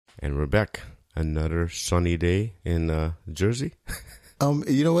And we're back. Another sunny day in Jersey.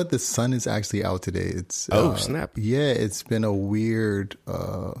 You know what? The sun is actually out today. It's snap! Yeah, it's been a weird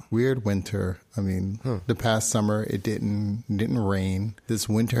winter. I mean, the past summer it didn't rain. This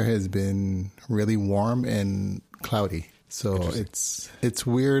winter has been really warm and cloudy. So it's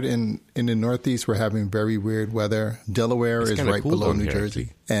weird. In the Northeast, we're having very weird weather. Delaware is right cool below New here,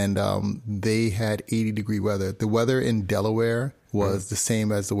 Jersey, actually. and they had 80-degree weather. The weather in Delaware was the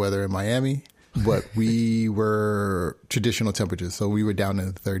same as the weather in Miami. But we were traditional temperatures. So we were down in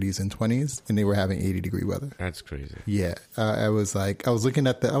the 30s and 20s, and they were having 80-degree weather. That's crazy. Yeah. I was looking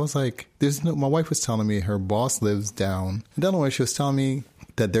at I was like, my wife was telling me her boss lives down in Delaware. She was telling me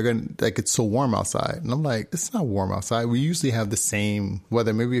that it's so warm outside. And I'm like, it's not warm outside. We usually have the same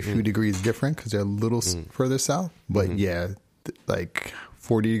weather, maybe a few degrees different because they're a little further south. But yeah, like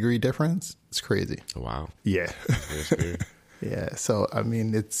 40-degree difference. It's crazy. Wow. Yeah. That's weird. Yeah, so I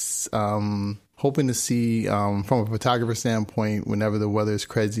mean, it's hoping to see from a photographer standpoint. Whenever the weather is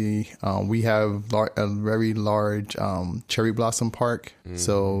crazy, we have a very large cherry blossom park.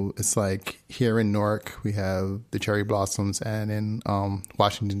 So it's like here in Newark, we have the cherry blossoms, and in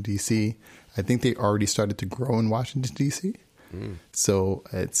Washington D.C., I think they already started to grow in Washington D.C. So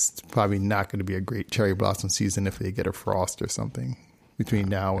it's probably not going to be a great cherry blossom season if they get a frost or something between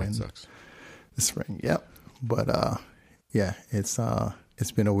now and the spring. Yep, but. Yeah, it's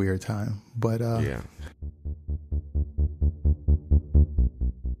been a weird time, but yeah.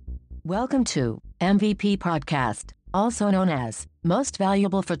 Welcome to MVP Podcast, also known as Most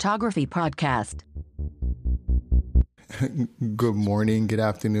Valuable Photography Podcast. Good morning, good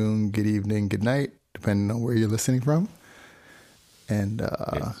afternoon, good evening, good night, depending on where you're listening from. And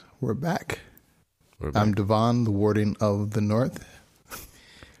Yes. we're back. We're back. I'm Devon, the Warden of the North.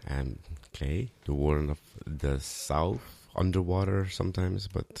 And Clay, the warden of the South. Underwater sometimes,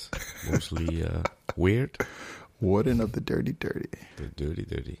 but mostly weird. Warden of the Dirty. The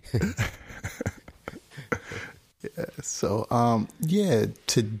dirty. Yeah. So,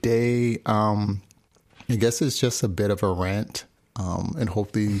 today, I guess it's just a bit of a rant, and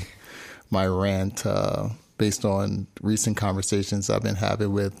hopefully my rant, based on recent conversations I've been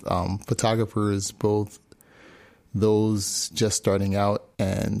having with photographers, both those just starting out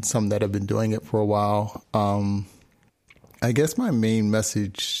and some that have been doing it for a while. I guess my main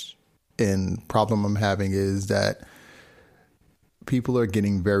message and problem I'm having is that people are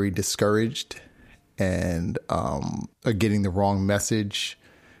getting very discouraged and are getting the wrong message,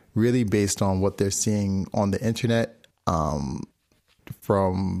 really based on what they're seeing on the internet,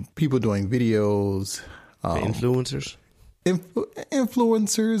 from people doing videos. The influencers?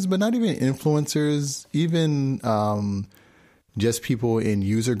 Influencers, but not even influencers, even just people in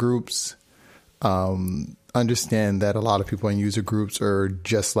user groups. Understand that a lot of people in user groups are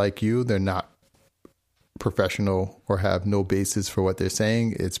just like you. They're not professional or have no basis for what they're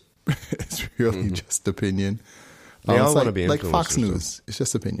saying. It's really just opinion. They all it's want to be like Fox influencers, News. It's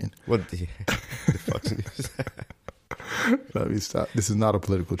just opinion. What the Fox News? Let me stop. This is not a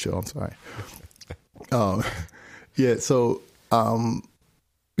political show. I'm sorry. Yeah. So,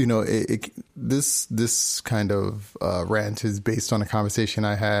 this kind of rant is based on a conversation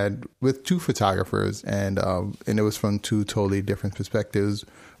I had with two photographers, and it was from two totally different perspectives.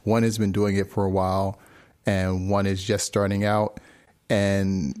 One has been doing it for a while, and one is just starting out.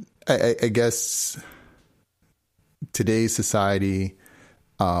 And I guess today's society,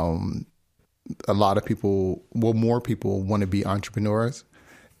 a lot of people, more people want to be entrepreneurs,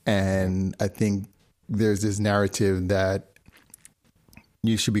 and I think there's this narrative that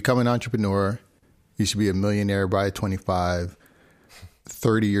you should become an entrepreneur. You should be a millionaire by 25,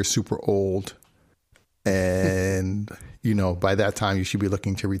 30, you're super old. And, by that time you should be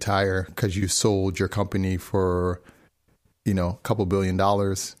looking to retire because you sold your company for, a couple $1 billion.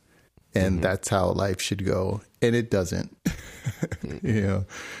 And that's how life should go. And it doesn't,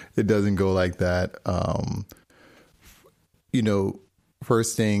 it doesn't go like that.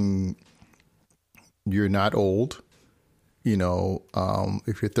 First thing, you're not old.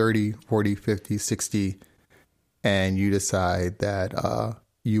 If you're 30, 40, 50, 60, and you decide that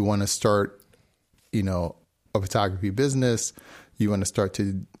you want to start, a photography business, you want to start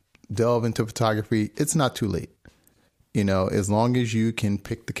to delve into photography, it's not too late. As long as you can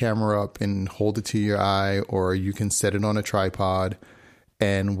pick the camera up and hold it to your eye, or you can set it on a tripod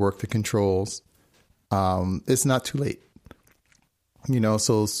and work the controls, it's not too late.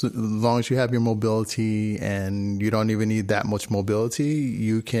 So as long as you have your mobility and you don't even need that much mobility,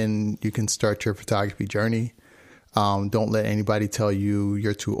 you can start your photography journey. Don't let anybody tell you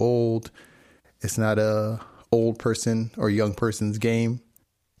you're too old. It's not a old person or young person's game.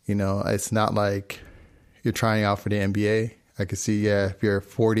 It's not like you're trying out for the NBA. I could see, if you're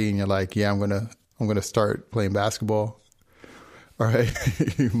 40 and you're like, I'm gonna start playing basketball. All right,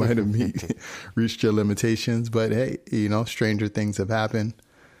 you might have reached your limitations, but hey, stranger things have happened.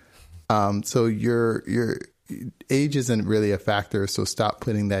 So your age isn't really a factor. So stop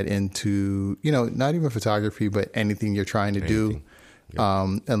putting that into, not even photography, but anything you're trying to do,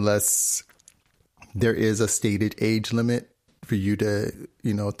 unless there is a stated age limit for you to,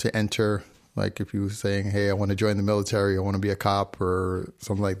 to enter. Like if you were saying, hey, I want to join the military, I want to be a cop or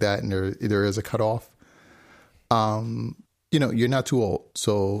something like that, and there is a cutoff. You're not too old.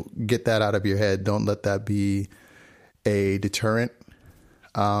 So get that out of your head. Don't let that be a deterrent.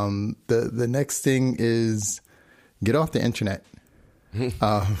 The next thing is get off the internet.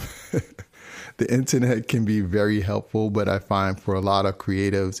 The internet can be very helpful, but I find for a lot of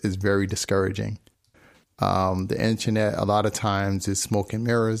creatives is very discouraging. The internet a lot of times is smoke and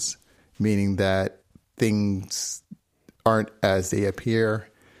mirrors, meaning that things aren't as they appear.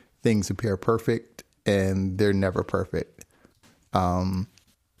 Things appear perfect and they're never perfect.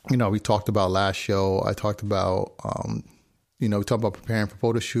 We talked about last show. I talked about, we talked about preparing for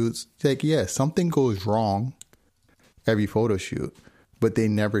photo shoots. Like, something goes wrong every photo shoot, but they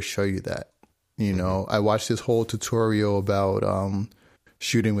never show you that. I watched this whole tutorial about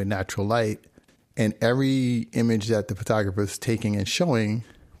shooting with natural light, and every image that the photographer is taking and showing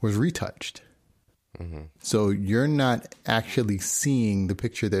was retouched. Mm-hmm. So you're not actually seeing the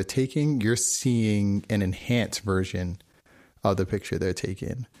picture they're taking. You're seeing an enhanced version of the picture they're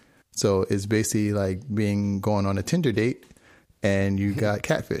taking. So it's basically like going on a Tinder date and you got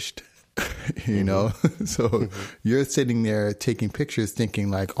catfished, So you're sitting there taking pictures thinking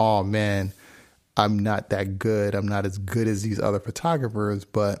like, oh man, I'm not that good. I'm not as good as these other photographers,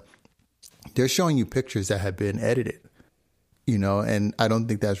 but they're showing you pictures that have been edited, and I don't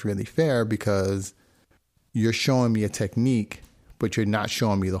think that's really fair because you're showing me a technique, but you're not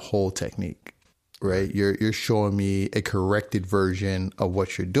showing me the whole technique, right? You're showing me a corrected version of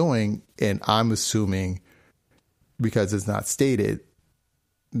what you're doing. And I'm assuming because it's not stated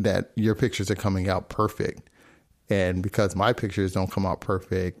that your pictures are coming out perfect. And because my pictures don't come out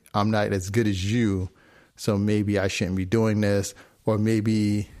perfect, I'm not as good as you. So maybe I shouldn't be doing this, or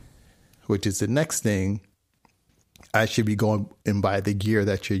maybe, which is the next thing, I should be going and buy the gear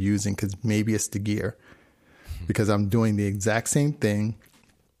that you're using because maybe it's the gear. Because I'm doing the exact same thing,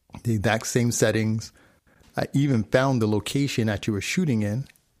 the exact same settings. I even found the location that you were shooting in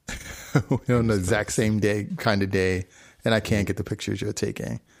on the exact same kind of day, and I can't get the pictures you're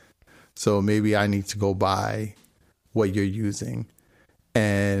taking. So maybe I need to go buy what you're using.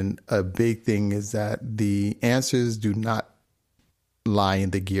 And a big thing is that the answers do not lie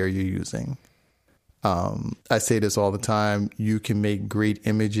in the gear you're using. I say this all the time. You can make great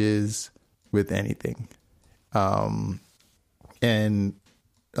images with anything. And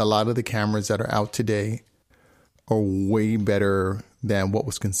a lot of the cameras that are out today are way better than what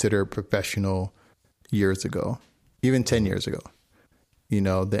was considered professional years ago, even 10 years ago.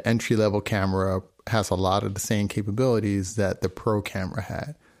 The entry-level camera has a lot of the same capabilities that the pro camera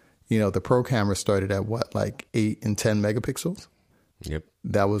had. The pro camera started at like 8 and 10 megapixels? Yep.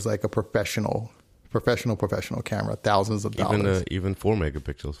 That was like a professional camera, thousands of dollars. Even 4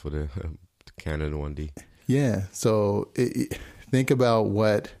 megapixels for the Canon 1D. Yeah. So think about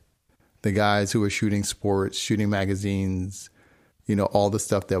what the guys who are shooting sports, shooting magazines, all the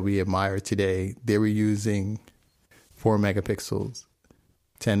stuff that we admire today, they were using 4 megapixels,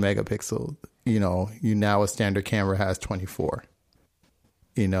 10 megapixels. Now a standard camera has 24,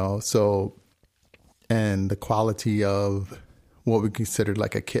 so, and the quality of what we consider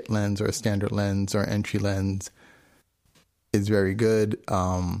like a kit lens or a standard lens or entry lens is very good.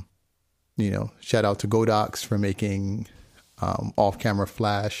 Shout out to Godox for making off-camera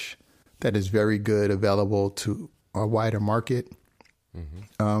flash that is very good, available to a wider market.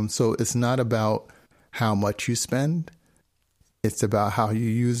 Mm-hmm. So it's not about how much you spend. It's about how you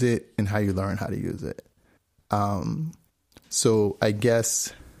use it and how you learn how to use it. So I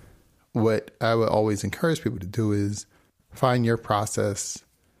guess what I would always encourage people to do is find your process,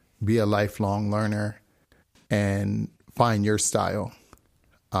 be a lifelong learner, and find your style.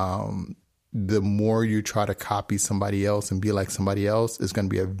 The more you try to copy somebody else and be like somebody else, it's going to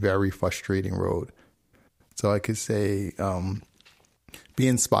be a very frustrating road. So I could say, be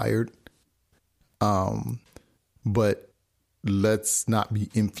inspired, but let's not be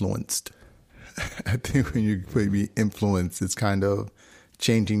influenced. I think when you be influenced, it's kind of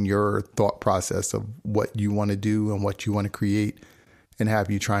changing your thought process of what you want to do and what you want to create, and have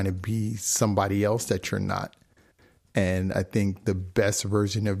you trying to be somebody else that you're not. And I think the best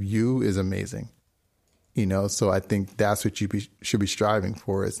version of you is amazing. So I think that's what should be striving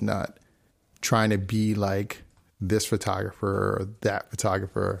for. It's not trying to be like this photographer or that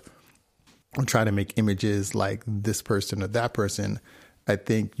photographer, or try to make images like this person or that person. I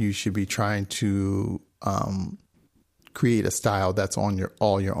think you should be trying to create a style that's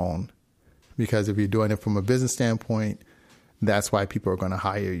all your own. Because if you're doing it from a business standpoint, that's why people are going to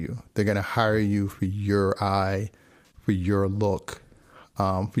hire you. They're going to hire you for your eye, for your look,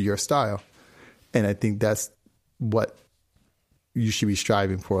 for your style. And I think that's what you should be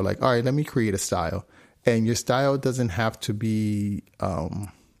striving for. Like, all right, let me create a style. And your style doesn't have to be,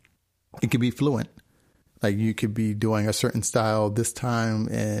 it can be fluent. Like you could be doing a certain style this time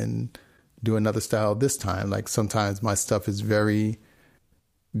and do another style this time. Like sometimes my stuff is very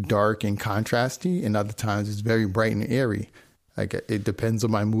dark and contrasty, and other times it's very bright and airy. Like it depends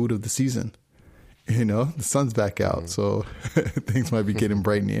on my mood of the season. The sun's back out, so things might be getting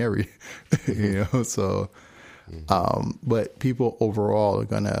bright and airy. So but people overall are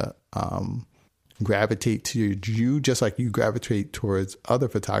gonna gravitate to you just like you gravitate towards other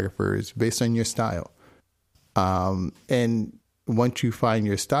photographers based on your style. And once you find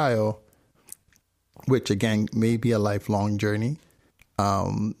your style, which again may be a lifelong journey,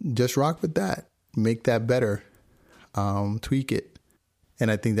 just rock with that, make that better, tweak it. And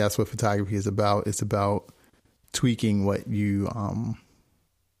I think that's what photography is about. It's about tweaking what you're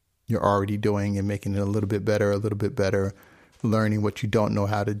already doing and making it a little bit better, learning what you don't know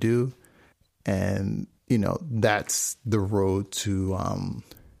how to do. And, that's the road to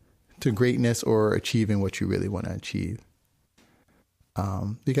greatness or achieving what you really want to achieve.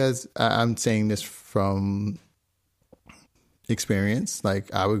 Because I'm saying this from experience.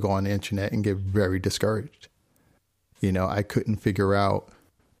 Like I would go on the internet and get very discouraged. I couldn't figure out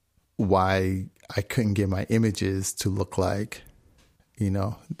why I couldn't get my images to look like,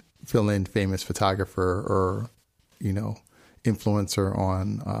 fill in famous photographer or, influencer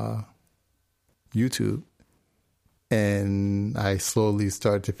on YouTube. And I slowly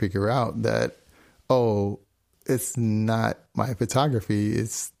started to figure out that, it's not my photography,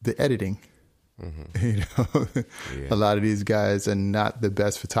 it's the editing. A lot of these guys are not the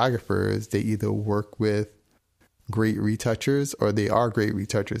best photographers. They either work with great retouchers or they are great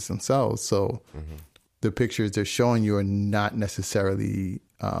retouchers themselves. So the pictures they're showing you are not necessarily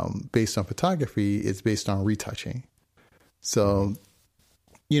based on photography. It's based on retouching. So,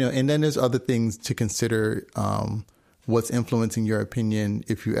 and then there's other things to consider. What's influencing your opinion?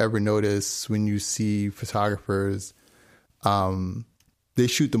 If you ever notice when you see photographers, they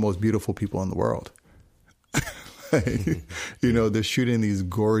shoot the most beautiful people in the world. They're shooting these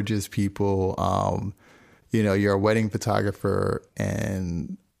gorgeous people. You're a wedding photographer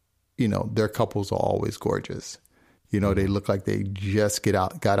and, their couples are always gorgeous. They look like they just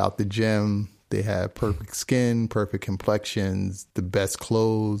got out the gym. They have perfect skin, perfect complexions, the best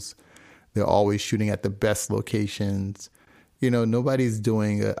clothes. They're always shooting at the best locations. Nobody's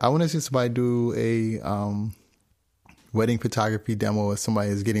doing I want to see somebody do a wedding photography demo if somebody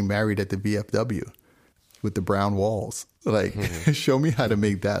is getting married at the VFW with the brown walls. Like, show me how to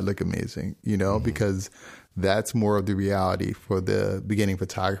make that look amazing, because that's more of the reality for the beginning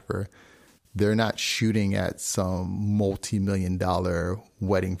photographer. They're not shooting at some multi-million-dollar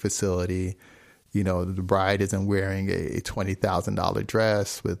wedding facility. The bride isn't wearing a $20,000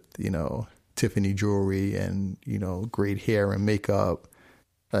 dress with, Tiffany jewelry and, great hair and makeup.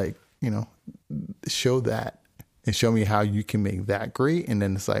 Like, show that and show me how you can make that great. And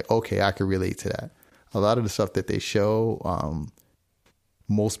then it's like, okay, I can relate to that. A lot of the stuff that they show,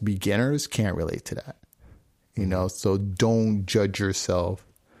 most beginners can't relate to that, so don't judge yourself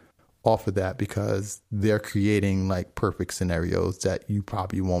off of that because they're creating like perfect scenarios that you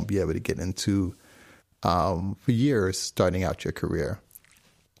probably won't be able to get into for years starting out your career,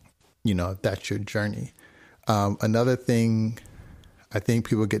 if that's your journey. Another thing, I think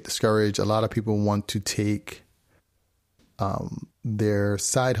people get discouraged. A lot of people want to take their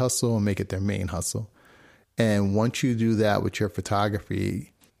side hustle and make it their main hustle. And once you do that with your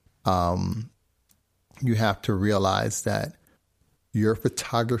photography, you have to realize that your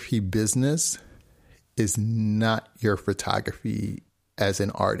photography business is not your photography as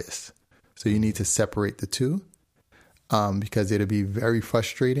an artist. So you need to separate the two because it'll be very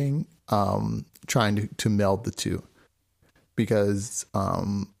frustrating trying to meld the two. Because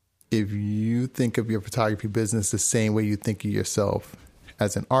if you think of your photography business the same way you think of yourself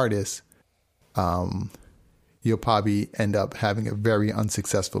as an artist, you'll probably end up having a very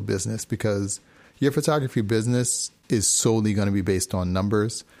unsuccessful business because your photography business is solely going to be based on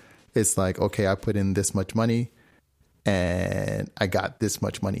numbers. It's like, okay, I put in this much money. and I got this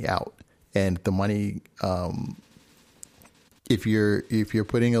much money out. And the money, if you're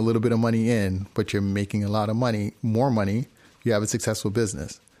putting a little bit of money in, but you're making a lot of money, more money, you have a successful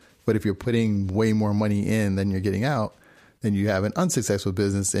business. But if you're putting way more money in than you're getting out, then you have an unsuccessful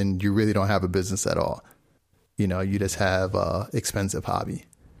business, and you really don't have a business at all. You know, you just have a expensive hobby.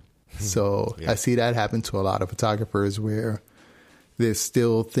 So I see that happen to a lot of photographers where they're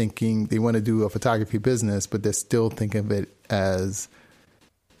still thinking they want to do a photography business, but they're still thinking of it as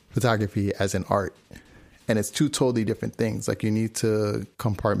photography as an art. And it's two totally different things. Like, you need to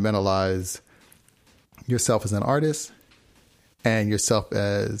compartmentalize yourself as an artist and yourself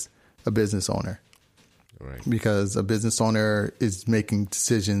as a business owner. Right. Because a business owner is making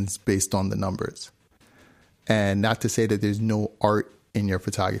decisions based on the numbers. And not to say that there's no art in your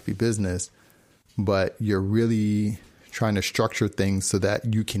photography business, but you're really trying to structure things so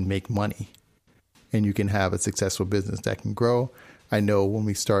that you can make money and you can have a successful business that can grow. I know when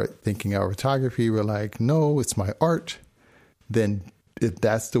we start thinking our photography, we're like, no, it's my art. Then if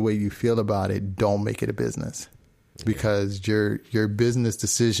that's the way you feel about it, don't make it a business, because your business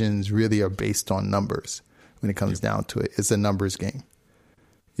decisions really are based on numbers. When it comes down to it, it's a numbers game.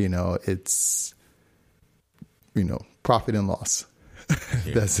 You know, it's, profit and loss.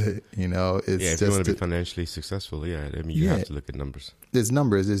 That's it. You know, it's if just, you want to be financially successful, you have to look at numbers. There's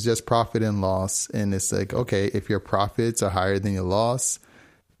numbers. It's just profit and loss. And it's like, okay, if your profits are higher than your loss,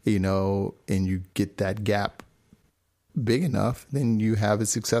 and you get that gap big enough, then you have a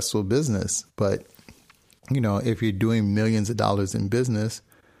successful business. But, if you're doing millions of dollars in business,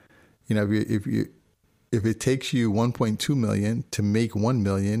 if it takes you 1.2 million to make 1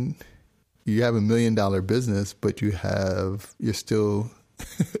 million, you have $1 million business, but you're still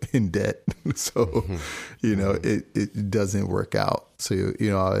in debt. So, it doesn't work out. So,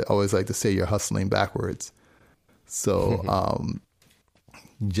 I always like to say you're hustling backwards. So,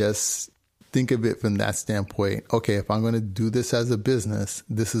 just think of it from that standpoint. Okay, if I'm going to do this as a business,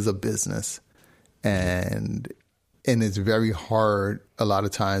 this is a business. And it's very hard a lot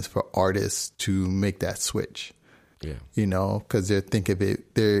of times for artists to make that switch. Yeah. Because they think of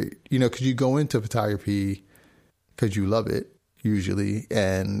it, because you go into photography because you love it usually,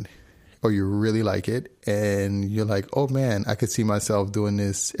 or you really like it, and you're like, oh man, I could see myself doing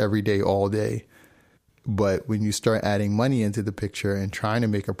this every day, all day. But when you start adding money into the picture and trying to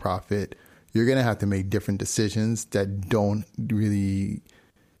make a profit, you're going to have to make different decisions that don't really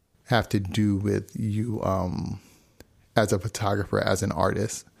have to do with you as a photographer, as an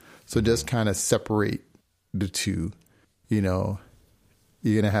artist. So just kind of separate the two. You're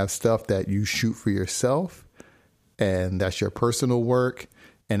going to have stuff that you shoot for yourself, and that's your personal work,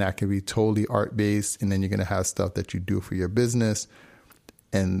 and that can be totally art-based. And then you're going to have stuff that you do for your business,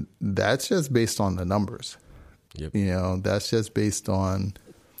 and that's just based on the numbers. Yep. That's just based on,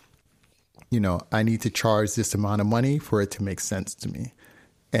 I need to charge this amount of money for it to make sense to me.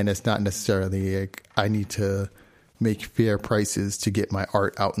 And it's not necessarily like I need to make fair prices to get my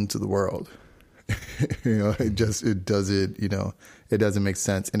art out into the world. It doesn't make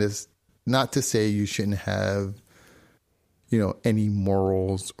sense. And it's not to say you shouldn't have, any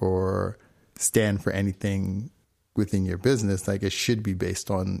morals or stand for anything within your business. Like, it should be based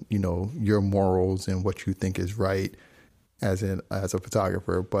on, your morals and what you think is right as a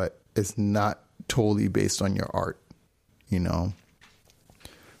photographer, but it's not totally based on your art,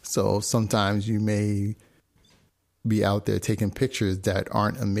 So sometimes you may be out there taking pictures that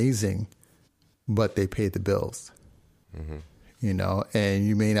aren't amazing, but they pay the bills, and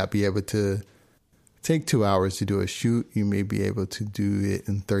you may not be able to take 2 hours to do a shoot. You may be able to do it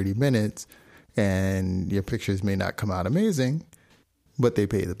in 30 minutes, and your pictures may not come out amazing, but they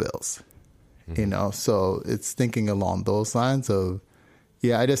pay the bills, So it's thinking along those lines of,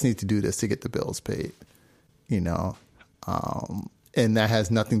 I just need to do this to get the bills paid, and that has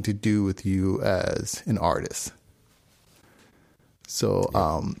nothing to do with you as an artist. So,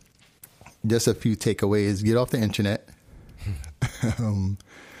 just a few takeaways: get off the internet.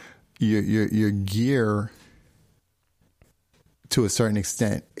 Your gear, to a certain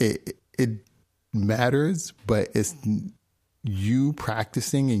extent, it matters, but it's you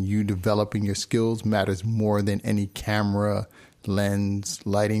practicing and you developing your skills matters more than any camera, lens,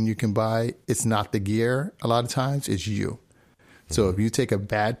 lighting you can buy. It's not the gear. A lot of times, it's you. So if you take a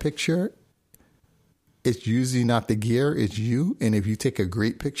bad picture, it's usually not the gear, it's you. And if you take a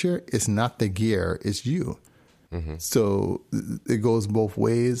great picture, it's not the gear, it's you. So it goes both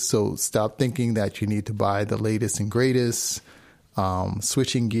ways. So stop thinking that you need to buy the latest and greatest,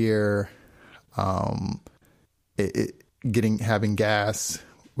 switching gear, having gas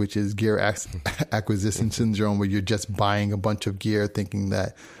which is gear acquisition syndrome, where you're just buying a bunch of gear thinking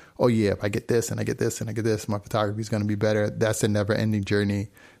that, oh yeah, if I get this and I get this and I get this, my photography is going to be better. That's a never ending journey.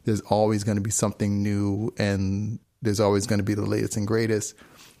 There's always going to be something new, and there's always going to be the latest and greatest.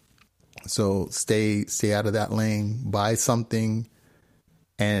 So stay out of that lane, buy something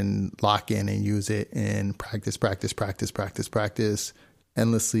and lock in and use it and practice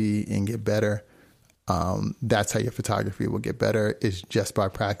endlessly and get better. That's how your photography will get better, is just by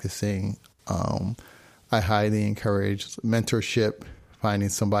practicing. I highly encourage mentorship, finding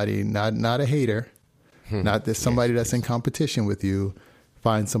somebody, not a hater, not that somebody that's in competition with you.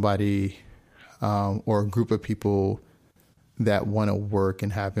 Find somebody or a group of people that want to work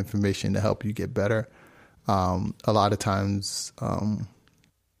and have information to help you get better. A lot of times,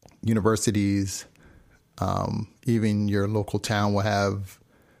 universities, even your local town will have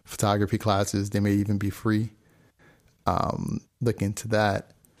photography classes. They may even be free. Look into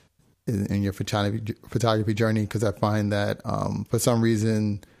that in your photography journey, because I find that for some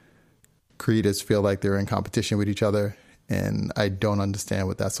reason, creators feel like they're in competition with each other, and I don't understand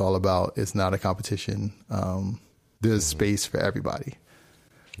what that's all about. It's not a competition. There's space for everybody.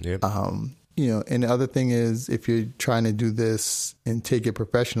 Yep. And the other thing is, if you're trying to do this and take it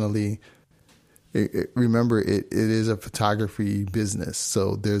professionally, remember it is a photography business.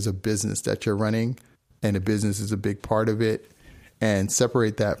 So there's a business that you're running, and the business is a big part of it. And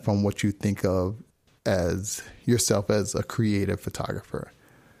separate that from what you think of as yourself as a creative photographer.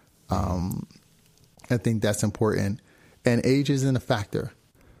 I think that's important. And age isn't a factor.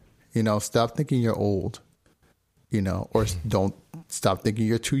 Stop thinking you're old, or don't stop thinking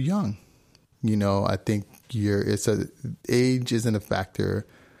you're too young. I think age isn't a factor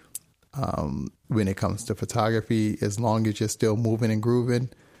when it comes to photography. As long as you're still moving and grooving,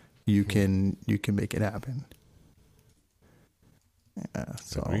 you can make it happen. Yeah,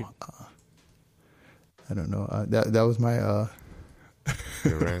 so I don't know. That was my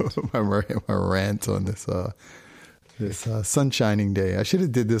rant. my rant on this sun shining day. I should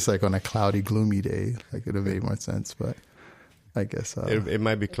have did this like on a cloudy, gloomy day. Like, it would have made more sense, but I guess it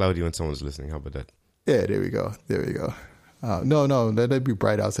might be cloudy when someone's listening. How about that? Yeah, there we go. No, let it be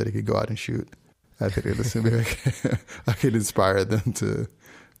bright out so they could go out and shoot. I think they listen. I could inspire them to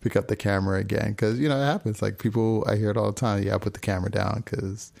pick up the camera again, because it happens. Like, people, I hear it all the time. Yeah, I put the camera down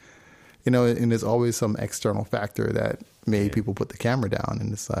because and there's always some external factor that made people put the camera down,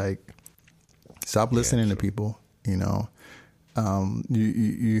 and it's like, stop listening to people. You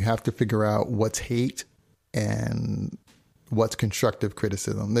have to figure out what's hate and what's constructive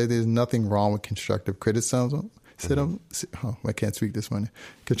criticism. There's nothing wrong with constructive criticism. I can't speak this morning.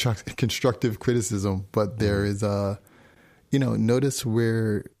 Constructive criticism, but there is notice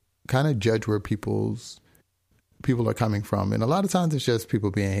kind of judge where people are coming from. And a lot of times it's just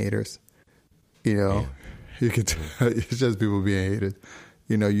people being haters. You can tell it's just people being haters.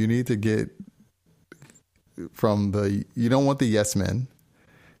 You need to get from you don't want the yes men,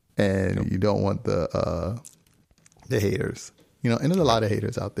 and you don't want the haters. And there's a lot of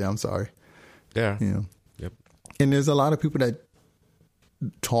haters out there. I'm sorry. Yeah. Yep. And there's a lot of people that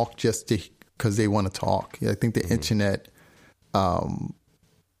talk just because they want to talk. I think the internet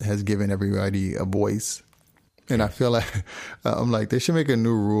has given everybody a voice. And I feel like, I'm like, they should make a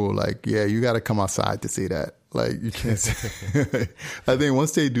new rule. Like, yeah, you got to come outside to say that. Like, you can't say, I think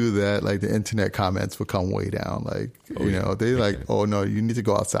once they do that, like, the internet comments will come way down. Like, they like, oh no, you need to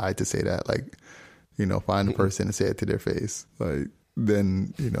go outside to say that. Like, find a person and say it to their face. Like,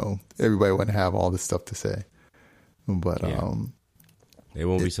 then, everybody wouldn't have all this stuff to say. But, they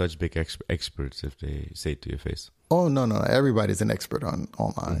won't be such big experts if they say it to your face. Oh, no. Everybody's an expert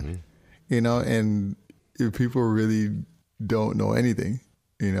online, and if people really don't know anything,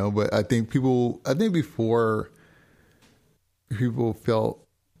 but I think before people felt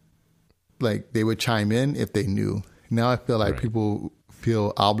like they would chime in if they knew. Now I feel like people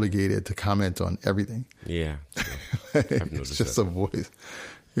feel obligated to comment on everything. Yeah. It's just a voice,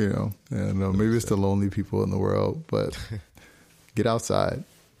 I don't know. Maybe it's the lonely people in the world, but get outside,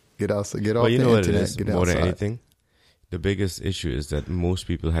 get off the internet, get outside. More than anything, the biggest issue is that most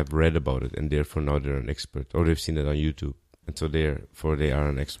people have read about it, and therefore now they're an expert, or they've seen it on YouTube, and so they are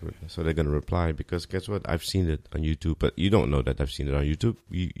an expert. So they're going to reply because guess what? I've seen it on YouTube, but you don't know that I've seen it on YouTube.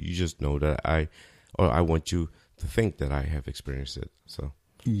 You just know that I want you to think that I have experienced it. So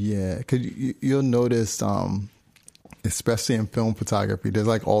yeah, because you'll notice, especially in film photography, there's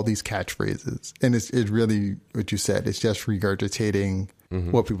like all these catchphrases, and it's really what you said. It's just regurgitating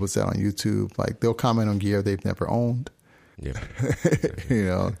what people said on YouTube. Like, they'll comment on gear they've never owned. Yeah,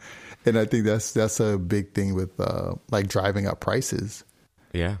 and I think that's a big thing with like driving up prices.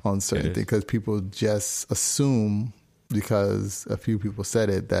 Yeah, on it certain is. things because people just assume because a few people said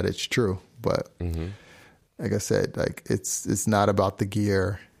it that it's true. But like I said, like it's not about the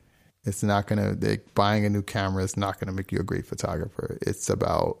gear. It's not buying a new camera is not gonna make you a great photographer. It's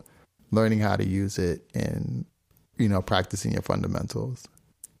about learning how to use it and, you know, practicing your fundamentals.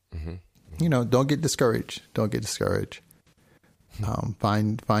 You know, don't get discouraged. Don't get discouraged.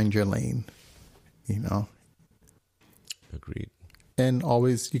 Find your lane, you know. Agreed. And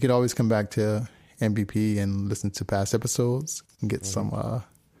you could always come back to MVP and listen to past episodes and get some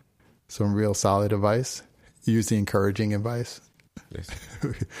real solid advice. Use the encouraging advice. Yes.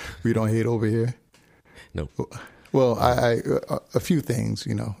 We don't hate over here. No. Well, I a few things,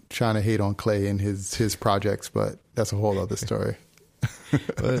 you know, trying to hate on Clay and his projects, but that's a whole other story.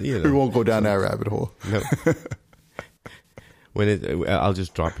 Well, you know, We won't go down that rabbit hole. No. I'll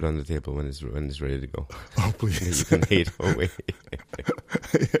just drop it on the table when it's ready to go. Oh, please. You can hate away.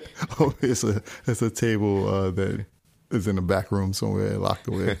 Oh, it's a table that is in the back room somewhere, locked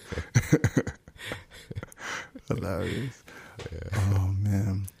away. Hilarious. Yeah. Oh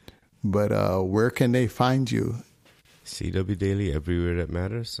man! But where can they find you? CW Daily everywhere that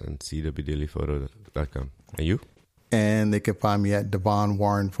matters, and CWDailyPhoto.com. And you? And they can find me at Devon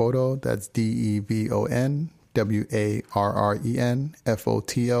Warren Photo. That's DEVON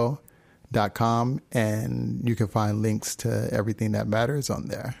WARRENFOTO.com. And you can find links to everything that matters on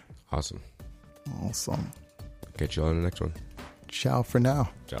there. Awesome. Awesome. Catch you on the next one. Ciao for now.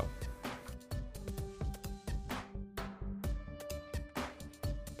 Ciao.